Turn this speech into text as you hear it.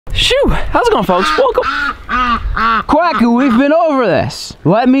Shoo! How's it going, folks? Welcome. Quacky, we've been over this.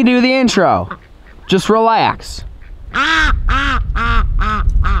 Let me do the intro. Just relax.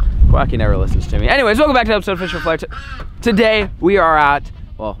 Quacky never listens to me. Anyways, welcome back to episode of Fish for FLAIR. Today we are at,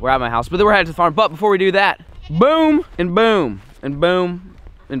 well, we're at my house, but then we're headed to the farm. But before we do that, boom and boom and boom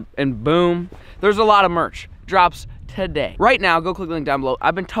and boom. There's a lot of merch. Drops today. Right now, go click the link down below.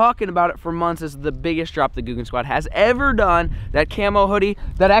 I've been talking about it for months. This is the biggest drop the Googan Squad has ever done. That camo hoodie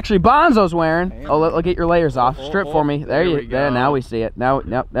that actually Bonzo's wearing. Oh, look, get your layers off. Strip for me. There you go. Now we see it. Now,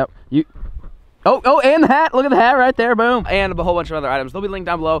 you. Oh, and the hat. Look at the hat right there. Boom. And a whole bunch of other items. They'll be linked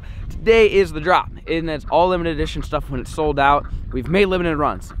down below. Today is the drop. And it's all limited edition stuff. When it's sold out, we've made limited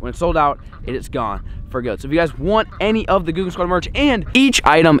runs. When it's sold out, it is gone for good. So if you guys want any of the Googan Squad merch, and each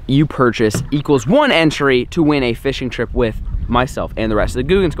item you purchase equals 1 entry to win a fishing trip with myself and the rest of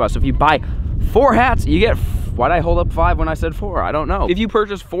the Googan Squad. So if you buy 4 hats, you get, why'd I hold up 5 when I said 4? I don't know. If you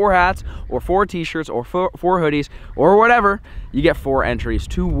purchase 4 hats or 4 t-shirts or 4 hoodies or whatever, you get 4 entries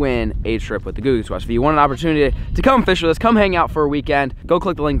to win a trip with the Googan Squad. So if you want an opportunity to come fish with us, come hang out for a weekend, go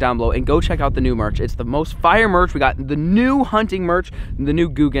click the link down below and go check out the new merch. It's the most fire merch. We got the new hunting merch, the new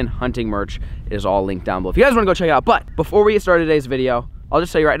Googan hunting merch is all linked down below if you guys want to go check it out. But before we get started today's video, I'll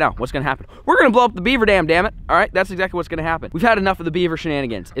just tell you right now what's gonna happen. We're gonna blow up the beaver dam, damn it. All right, that's exactly what's gonna happen. We've had enough of the beaver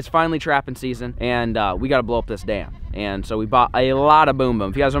shenanigans. It's finally trapping season, and we gotta blow up this dam. And so we bought a lot of boom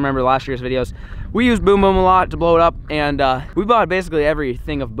boom. If you guys remember last year's videos, we used boom boom a lot to blow it up, and we bought basically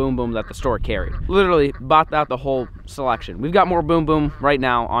everything of boom boom that the store carried. Literally bought out the whole selection. We've got more boom boom right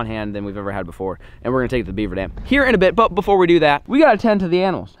now on hand than we've ever had before, and we're gonna take it to the beaver dam here in a bit. But before we do that, we gotta tend to the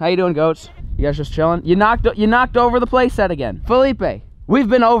animals. How you doing, goats? You guys just chilling? You knocked over the play set again, Felipe. We've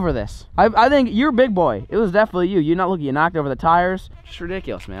been over this. I think you're big boy. It was definitely you. You knocked over the tires. Just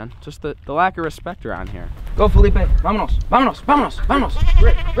ridiculous, man. Just the lack of respect around here. Go, Felipe. Vámonos. Vámonos. Vámonos.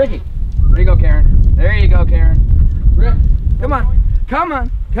 Vámonos. Ricky. There you go, Karen. There you go, Karen. Rick. Come on. Come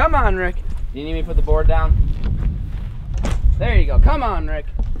on. Come on, Rick. Do you need me to put the board down? There you go. Come on, Rick.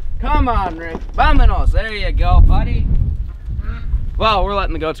 Come on, Rick. Vámonos. There you go, buddy. Well, we're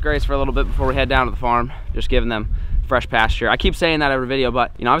letting the goats graze for a little bit before we head down to the farm. Just giving them fresh pasture. I keep saying that every video,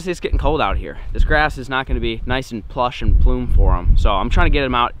 but you know, obviously it's getting cold out here. This grass is not going to be nice and plush and plume for them. So I'm trying to get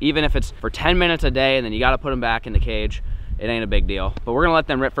them out, even if it's for 10 minutes a day, and then you got to put them back in the cage. It ain't a big deal, but we're gonna let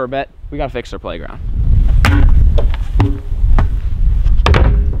them rip for a bit. We got to fix their playground.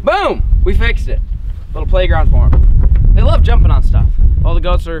 Boom! We fixed it. Little playground for them. They love jumping on stuff. All the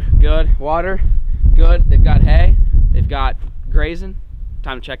goats are good. Water, good. They've got hay. They've got grazing.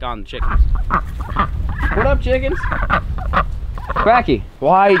 Time to check on the chickens. What up, chickens? Quacky,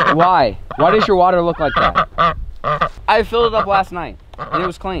 why does your water look like that? I filled it up last night and it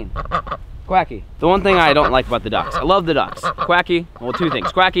was clean. Quacky, the one thing I don't like about the ducks, I love the ducks. Quacky, well, 2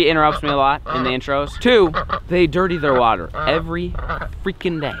 things. Quacky interrupts me a lot in the intros. 2, they dirty their water every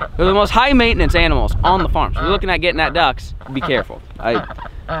freaking day. They're the most high maintenance animals on the farm. So if you're looking at getting at ducks, be careful.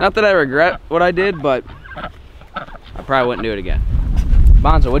 Not that I regret what I did, but I probably wouldn't do it again.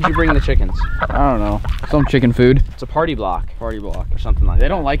 Bonzo, what'd you bring the chickens? I don't know. Some chicken food. It's a party block. Party block or something like that. They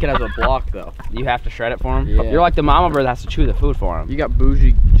don't like it as a block though. You have to shred it for them? Yeah. You're like the mama bird that has to chew the food for them. You got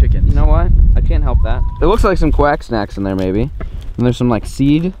bougie chickens. You know what? I can't help that. It looks like some quack snacks in there maybe. And there's some like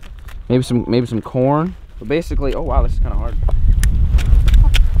seed, maybe some corn. But basically, oh wow, this is kind of hard.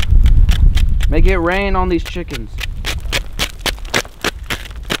 Make it rain on these chickens.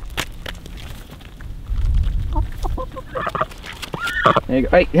 There you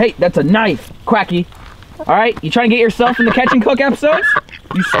go. Hey, that's a knife, Quacky. All right, you trying to get yourself in the Catch and Cook episodes?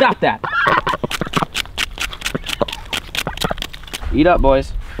 You stop that. Eat up,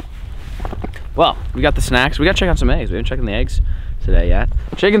 boys. Well, we got the snacks. We got to check out some eggs. We haven't checked on the eggs today yet.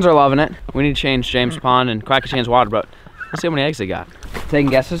 Chickens are loving it. We need to change James' pond and Quacky change water, but let's see how many eggs they got. Taking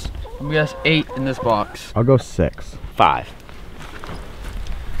guesses? We got 8 in this box. I'll go 6. 5.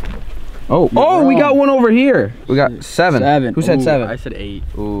 Oh, we got one over here. We got 7. Who said 7? I said 8.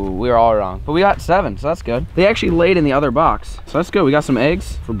 Ooh, we were all wrong. But we got 7, so that's good. They actually laid in the other box, so that's good. We got some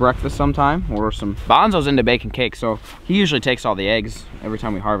eggs for breakfast sometime, or some... Bonzo's into baking cake, so he usually takes all the eggs every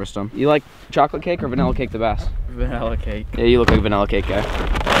time we harvest them. You like chocolate cake or vanilla cake the best? Vanilla cake. Yeah, you look like a vanilla cake guy.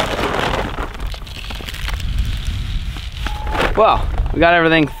 Well, we got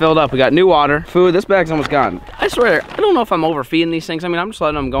everything filled up. We got new water, food. This bag's almost gone. I swear, I don't know if I'm overfeeding these things. I mean, I'm just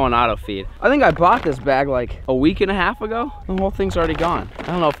letting them go on auto feed. I think I bought this bag like a week and a half ago. The whole thing's already gone. I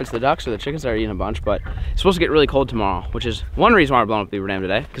don't know if it's the ducks or the chickens that are eating a bunch, but it's supposed to get really cold tomorrow, which is one reason why we're blowing up the beaver dam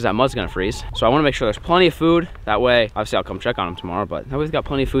today, because that mud's gonna freeze. So I wanna make sure there's plenty of food. That way, obviously I'll come check on them tomorrow, but that way we've got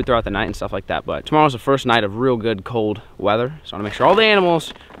plenty of food throughout the night and stuff like that. But tomorrow's the first night of real good cold weather. So I wanna make sure all the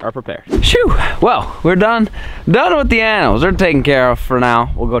animals are prepared. Shoo! Well, we're done with the animals. They're taken care of for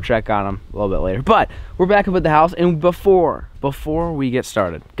now. We'll go check on them a little bit later. But we're back up at the house, and before we get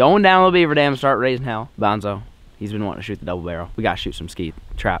started, going down to the beaver dam, start raising hell. Bonzo, he's been wanting to shoot the double barrel. We gotta shoot some skeet,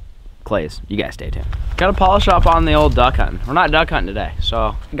 trap, clays. You guys stay tuned. Gotta polish up on the old duck hunting. We're not duck hunting today,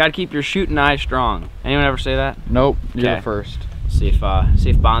 so you gotta keep your shooting eye strong. Anyone ever say that? Nope, you're Okay. the first. See if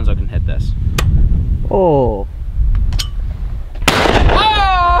Bonzo can hit this. Oh.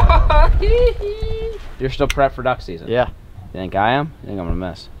 You're still prepped for duck season? Yeah. You think I am? You think I'm gonna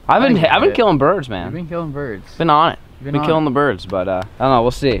miss? I've been killing birds, man. You've been killing birds. Been on it. Been killing the birds, but I don't know.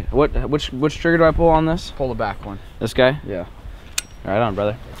 We'll see. Which trigger do I pull on this? Pull the back one. This guy? Yeah. All right, on,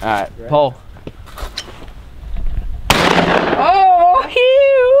 brother. All right, pull. Oh,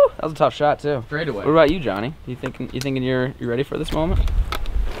 phew! That was a tough shot too. Straight away. What about you, Johnny? You thinking you're ready for this moment?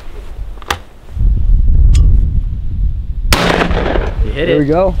 You hit it. There we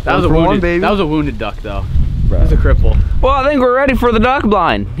go. That was a wounded. That was a wounded duck, though. That was a cripple. Well, I think we're ready for the duck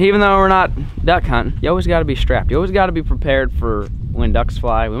blind. Even though we're not duck hunting, you always got to be strapped. You always got to be prepared for when ducks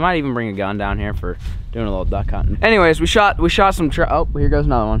fly. We might even bring a gun down here for doing a little duck hunting. Anyways, we shot some. Oh, here goes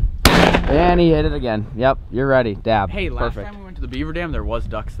another one. And he hit it again. Yep, you're ready. Dab. Hey, last Perfect. time we went to the beaver dam, there was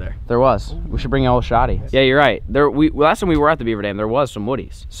ducks there. There was. We should bring a whole shotty. Yeah, you're right. Last time we were at the beaver dam, there was some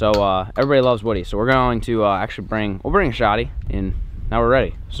woodies. So everybody loves woodies. So we're going to we'll bring a shotty, and now we're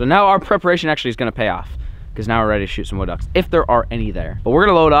ready. So now our preparation actually is going to pay off, because now we're ready to shoot some wood ducks, if there are any there. But we're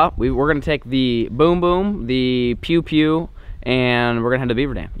gonna load up. We're gonna take the boom boom, the pew pew, and we're gonna head to the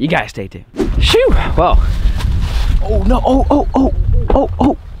beaver dam. You guys stay tuned. Shoo! Well. Oh no!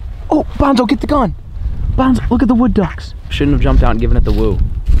 Oh! Bonzo, get the gun! Bonzo, look at the wood ducks. Shouldn't have jumped out and given it the woo.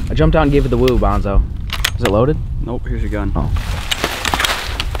 I jumped out and gave it the woo, Bonzo. Is it loaded? Nope. Here's your gun. Oh.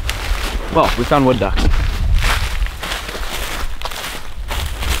 Well, we found wood ducks.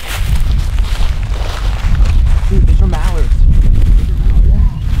 Dude, these are mallards. Yeah.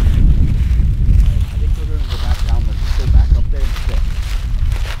 I think we're going to go back down, but just go back up there and sit.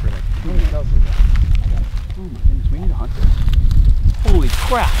 For like 2 minutes. Oh my goodness, we need to hunt this. Holy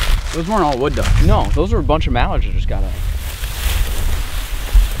crap. Those weren't all wood ducks. No, those are a bunch of mallards that just got out.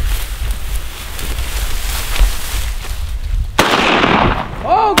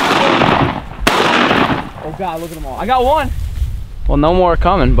 Oh God. Oh God, look at them all. I got one. Well, no more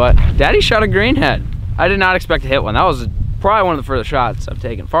coming, but Daddy shot a greenhead. I did not expect to hit one. That was probably one of the farthest shots I've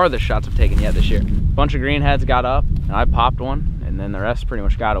taken yet this year. Bunch of greenheads got up, and I popped one, and then the rest pretty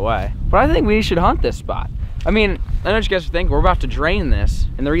much got away. But I think we should hunt this spot. I mean, I know what you guys think, we're about to drain this,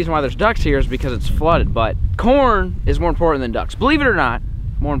 and the reason why there's ducks here is because it's flooded, but corn is more important than ducks. Believe it or not,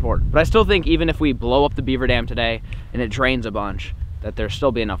 more important. But I still think even if we blow up the beaver dam today, and it drains a bunch, that there'll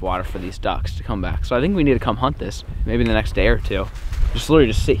still be enough water for these ducks to come back. So I think we need to come hunt this, maybe the next day or two. Just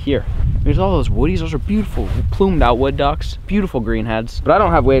literally just sit here. There's all those woodies, those are beautiful plumed out wood ducks, beautiful greenheads. But I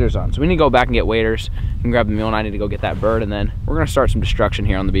don't have waders on, so we need to go back and get waders and grab the mule, and I need to go get that bird, and then we're gonna start some destruction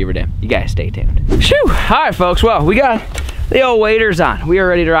here on the beaver dam. You guys stay tuned. Shoo! All right, folks, well, we got the old waders on. We are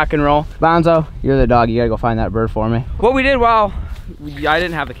ready to rock and roll. Bonzo, you're the dog, you gotta go find that bird for me. What we did while I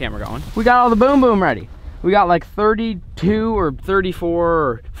didn't have the camera going, we got all the boom boom ready. We got like 32 or 34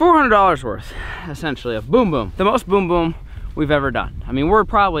 or $400 worth, essentially, of boom boom. The most boom boom we've ever done. I mean, we're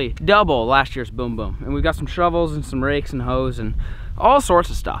probably double last year's boom boom. And we've got some shovels and some rakes and hose and all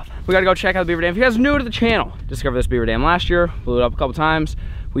sorts of stuff. We gotta go check out the beaver dam. If you guys are new to the channel, discovered this beaver dam last year, blew it up a couple times.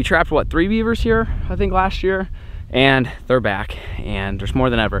 We trapped, what, 3 beavers here, I think, last year. And they're back, and there's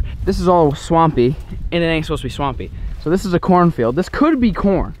more than ever. This is all swampy, and it ain't supposed to be swampy. So this is a cornfield. This could be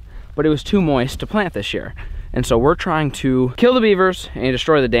corn, but it was too moist to plant this year. And so we're trying to kill the beavers and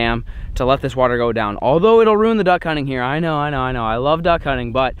destroy the dam to let this water go down. Although it'll ruin the duck hunting here. I know. I love duck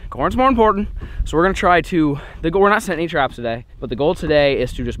hunting, but corn's more important. So we're gonna try to, we're not setting any traps today, but the goal today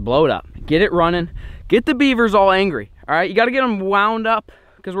is to just blow it up, get it running, get the beavers all angry, all right? You gotta get them wound up,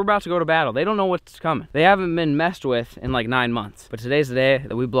 because we're about to go to battle. They don't know what's coming. They haven't been messed with in like 9 months. But today's the day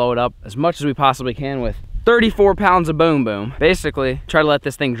that we blow it up as much as we possibly can with 34 pounds of boom boom. Basically, try to let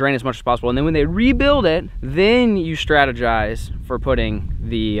this thing drain as much as possible. And then when they rebuild it, then you strategize for putting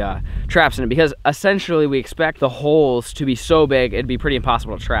the traps in it, because essentially we expect the holes to be so big, it'd be pretty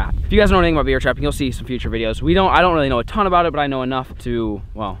impossible to trap. If you guys know anything about beaver trapping, you'll see some future videos. I don't really know a ton about it, but I know enough to,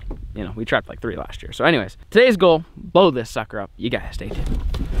 well, you know, we trapped like 3 last year. So anyways, today's goal, blow this sucker up. You guys stay tuned.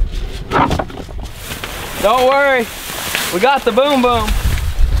 Don't worry, we got the boom boom.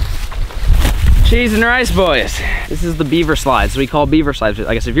 Cheese and rice, boys. This is the beaver slides. We call beaver slides.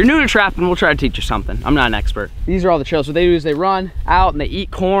 Like I said, if you're new to trapping, we'll try to teach you something. I'm not an expert. These are all the trails. What they do is they run out and they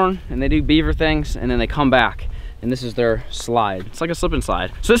eat corn and they do beaver things, and then they come back and this is their slide. It's like a slip and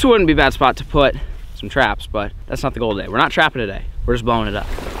slide. So this wouldn't be a bad spot to put some traps, but that's not the goal today. We're not trapping today. We're just blowing it up.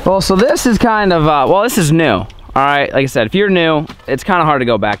 Well, so this is kind of, well, this is new. All right, like I said, if you're new, it's kind of hard to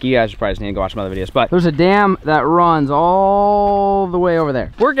go back. You guys probably just need to go watch some other videos, but there's a dam that runs all the way over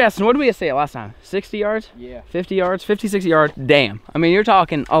there. We're guessing, what did we say it last time? 60 yards? Yeah. 50 yards, 50, 60 yards dam. I mean, you're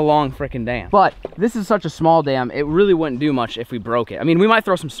talking a long freaking dam. But this is such a small dam, it really wouldn't do much if we broke it. I mean, we might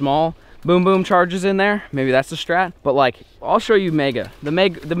throw some small boom boom charges in there. Maybe that's the strat. But like, I'll show you Mega. The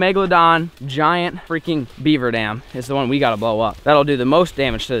Megalodon giant freaking beaver dam is the one we gotta blow up. That'll do the most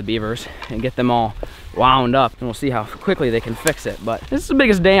damage to the beavers and get them all wound up, and we'll see how quickly they can fix it. But this is the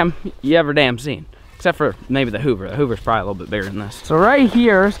biggest dam you ever seen, except for maybe the Hoover. The Hoover's probably a little bit bigger than this. So right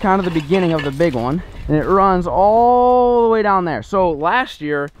here is kind of the beginning of the big one, and it runs all the way down there. So last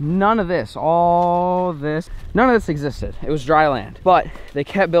year, none of this existed. It was dry land, but they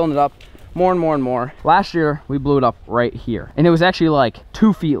kept building it up more and more and more. Last year, we blew it up right here, and it was actually like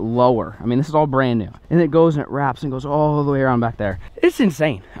 2 feet lower. I mean, this is all brand new, and it goes and it wraps and goes all the way around back there. It's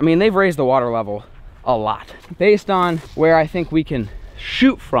insane. I mean, they've raised the water level a lot based on where I think we can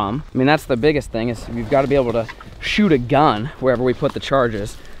shoot from. I mean, that's the biggest thing, is we've got to be able to shoot a gun wherever we put the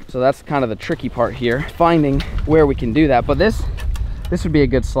charges. So that's kind of the tricky part here, finding where we can do that. But this would be a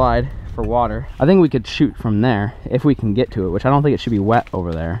good slide for water. I think we could shoot from there if we can get to it, which I don't think it should be wet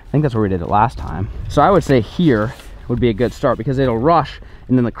over there. I think that's where we did it last time. So I would say here would be a good start, because it'll rush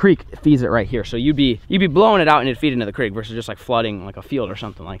and then the creek feeds it right here. So you'd be blowing it out and it'd feed into the creek versus just like flooding like a field or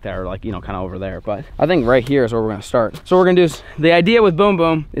something like that, or like, you know, kind of over there. But I think right here is where we're gonna start. So what we're gonna do is, the idea with boom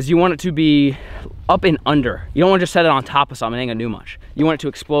boom is you want it to be up and under. You don't want to just set it on top of something, it ain't gonna do much. You want it to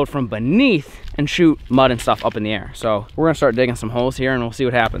explode from beneath and shoot mud and stuff up in the air. So we're gonna start digging some holes here and we'll see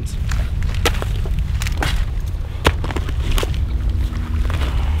what happens.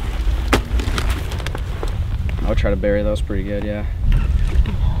 I'll try to bury those pretty good, yeah.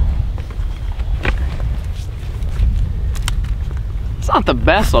 It's not the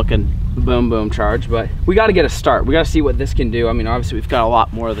best looking boom boom charge, but we got to get a start. We got to see what this can do. I mean, obviously we've got a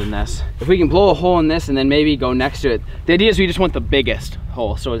lot more than this. If we can blow a hole in this and then maybe go next to it, the idea is we just want the biggest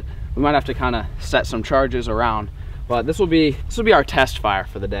hole. So we might have to kind of set some charges around, but this will be our test fire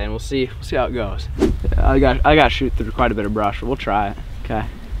for the day, and we'll see how it goes. Yeah, I got to shoot through quite a bit of brush, but we'll try it. Okay,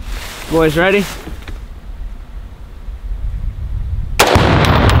 boys, ready?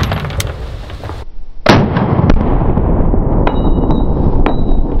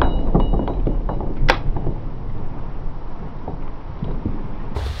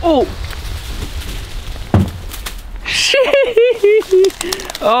 Oh!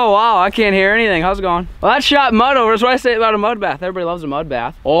 Oh wow, I can't hear anything. How's it going? Well, that shot mud over. That's what I say about a mud bath. Everybody loves a mud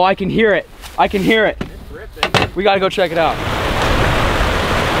bath. Oh, I can hear it. I can hear it. It's ripping. We gotta go check it out.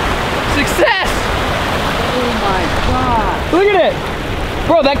 Success! Oh my god. Look at it.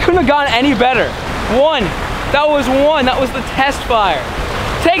 Bro, that couldn't have gone any better. One. That was one. That was the test fire.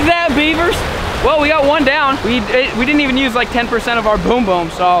 Take that, beavers. Well, we got one down. We didn't even use like 10% of our boom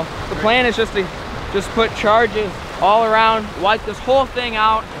boom, so the plan is just to put charges all around, wipe this whole thing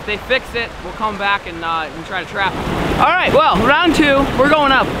out. If they fix it, we'll come back and try to trap them. All right, well, round two, we're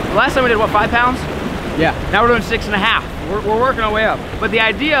going up. Last time we did, what, 5 pounds? Yeah. Now we're doing 6.5. We're working our way up. But the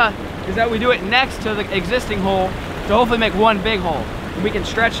idea is that we do it next to the existing hole to hopefully make one big hole. And we can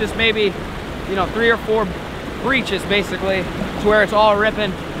stretch this maybe, you know, 3 or 4 breaches basically to where it's all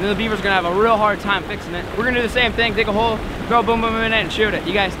ripping, and then the beaver's gonna have a real hard time fixing it. We're gonna do the same thing, dig a hole, throw a boom boom in it and shoot it.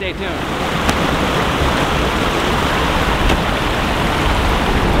 You guys stay tuned.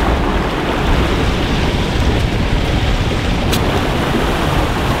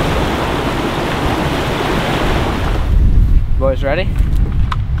 Boys ready?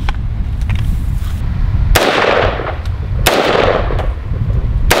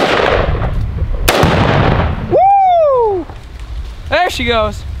 There she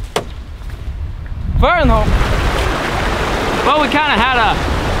goes. Fire in the hole. Well, we kind of had a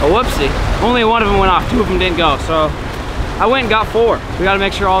whoopsie. Only one of them went off, 2 of them didn't go. So I went and got 4. We got to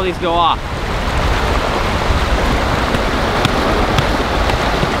make sure all these go off.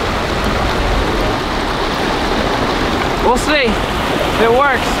 We'll see if it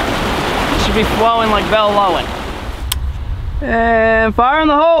works. It should be flowing like Bell Lowen. And fire in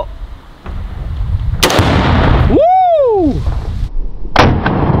the hole. Woo!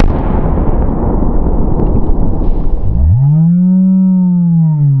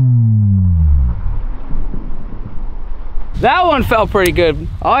 That one felt pretty good.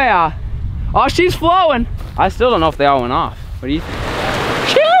 Oh yeah. Oh, she's flowing. I still don't know if they all went off. What do you think?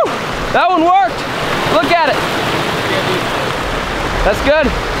 Phew! That one worked. Look at it. That's good.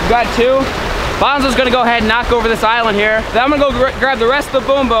 We got 2. Bonzo's gonna go ahead and knock over this island here. Then I'm gonna go grab the rest of the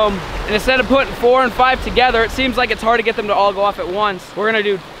boom boom. And instead of putting 4 and 5 together, it seems like it's hard to get them to all go off at once. We're gonna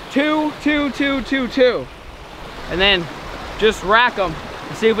do 2, 2, 2, 2, 2. And then just rack them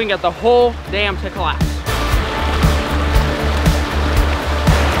and see if we can get the whole dam to collapse.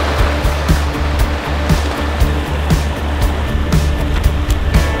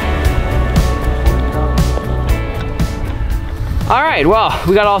 All right, well,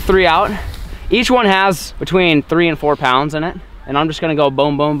 we got all 3 out. Each one has between 3 and 4 pounds in it. And I'm just gonna go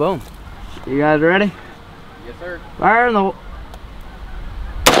boom, boom, boom. You guys ready? Yes, sir. Fire in the hole.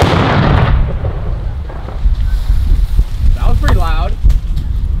 That was pretty loud.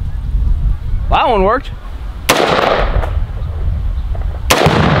 That one worked.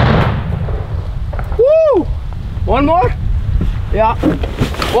 Woo! One more? Yeah.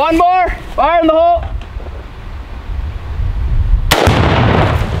 One more. Fire in the hole.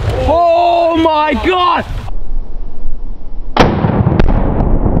 Oh my God!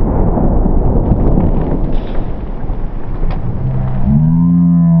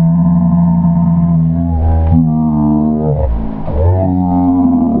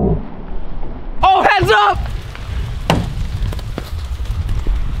 Oh, heads up!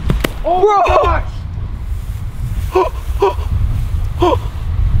 Oh my gosh!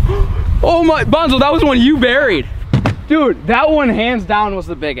 Oh my, Bonzo, that was one you buried. Dude, that one hands down was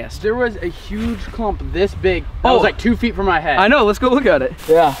the biggest. There was a huge clump this big. That was like 2 feet from my head. I know, let's go look at it.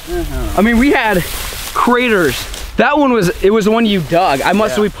 Yeah. Uh-huh. I mean, we had craters. That one was, it was the one you dug.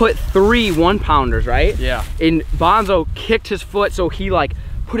 We put 3 1-pounders, right? Yeah. And Bonzo kicked his foot, so he like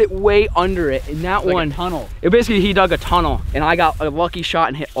put it way under it. And that like one, a tunnel. It basically, he dug a tunnel and I got a lucky shot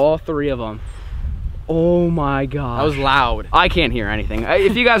and hit all 3 of them. Oh my God. That was loud. I can't hear anything.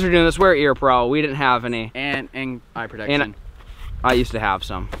 If you guys are doing this, wear ear pro. We didn't have any. And eye protection. And I used to have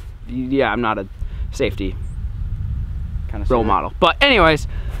some. Yeah, I'm not a safety kind of role model. But anyways,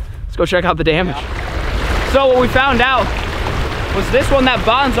 let's go check out the damage. Yeah. So what we found out was this one that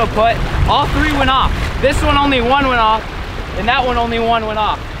Bonzo put, all 3 went off. This one only 1 went off, and that one only 1 went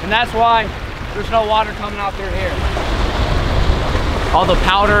off. And that's why there's no water coming out through here. All the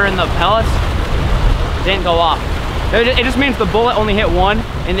powder and the pellets didn't go off. It just means the bullet only hit 1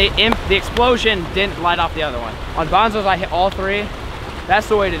 and the explosion didn't light off the other one. On Bonzo's, I hit all 3. That's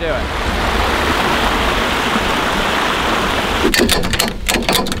the way to do it.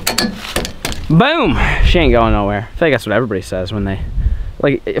 Boom! She ain't going nowhere. I feel like that's what everybody says when they,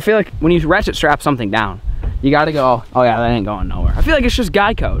 like, I feel like when you ratchet strap something down, you gotta go, oh yeah, that ain't going nowhere. I feel like it's just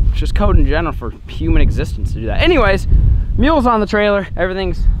guy code. It's just code in general for human existence to do that. Anyways, mule's on the trailer.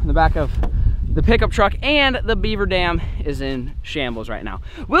 Everything's in the back of the pickup truck, and the beaver dam is in shambles right now.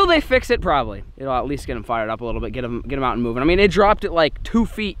 Will they fix it? Probably. It'll at least get them fired up a little bit, get them out and moving. I mean, it dropped it like 2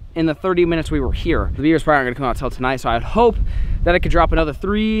 feet in the 30 minutes we were here. The beavers probably aren't gonna come out till tonight, so I'd hope that it could drop another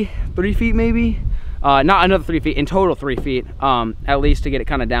 3 feet maybe. Not another 3 feet, in total 3 feet, at least to get it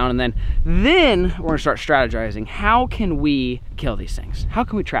kind of down. And then we're gonna start strategizing. How can we kill these things? How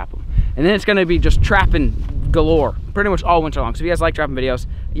can we trap them? And then it's gonna be just trapping galore pretty much all winter long. So if you guys like trapping videos,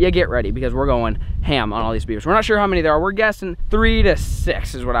 yeah, get ready, because we're going ham on all these beavers. We're not sure how many there are. We're guessing 3 to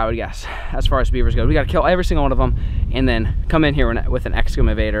 6 is what I would guess as far as beavers go. We got to kill every single one of them and then come in here with an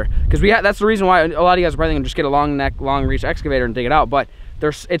excavator, because that's the reason why a lot of you guys are probably gonna just get a long neck, long reach excavator and dig it out. But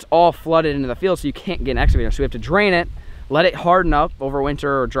it's all flooded into the field, so you can't get an excavator. So we have to drain it, let it harden up over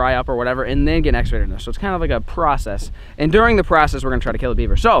winter or dry up or whatever, and then get an excavator in there. So it's kind of like a process. And during the process, we're gonna try to kill the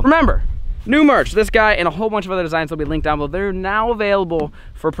beaver. So remember, new merch, this guy and a whole bunch of other designs will be linked down below. They're now available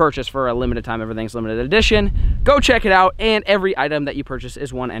for purchase for a limited time. Everything's limited edition. Go check it out, and every item that you purchase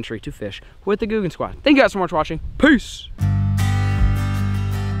is 1 entry to fish with the Guggen Squad. Thank you guys so much for watching. Peace.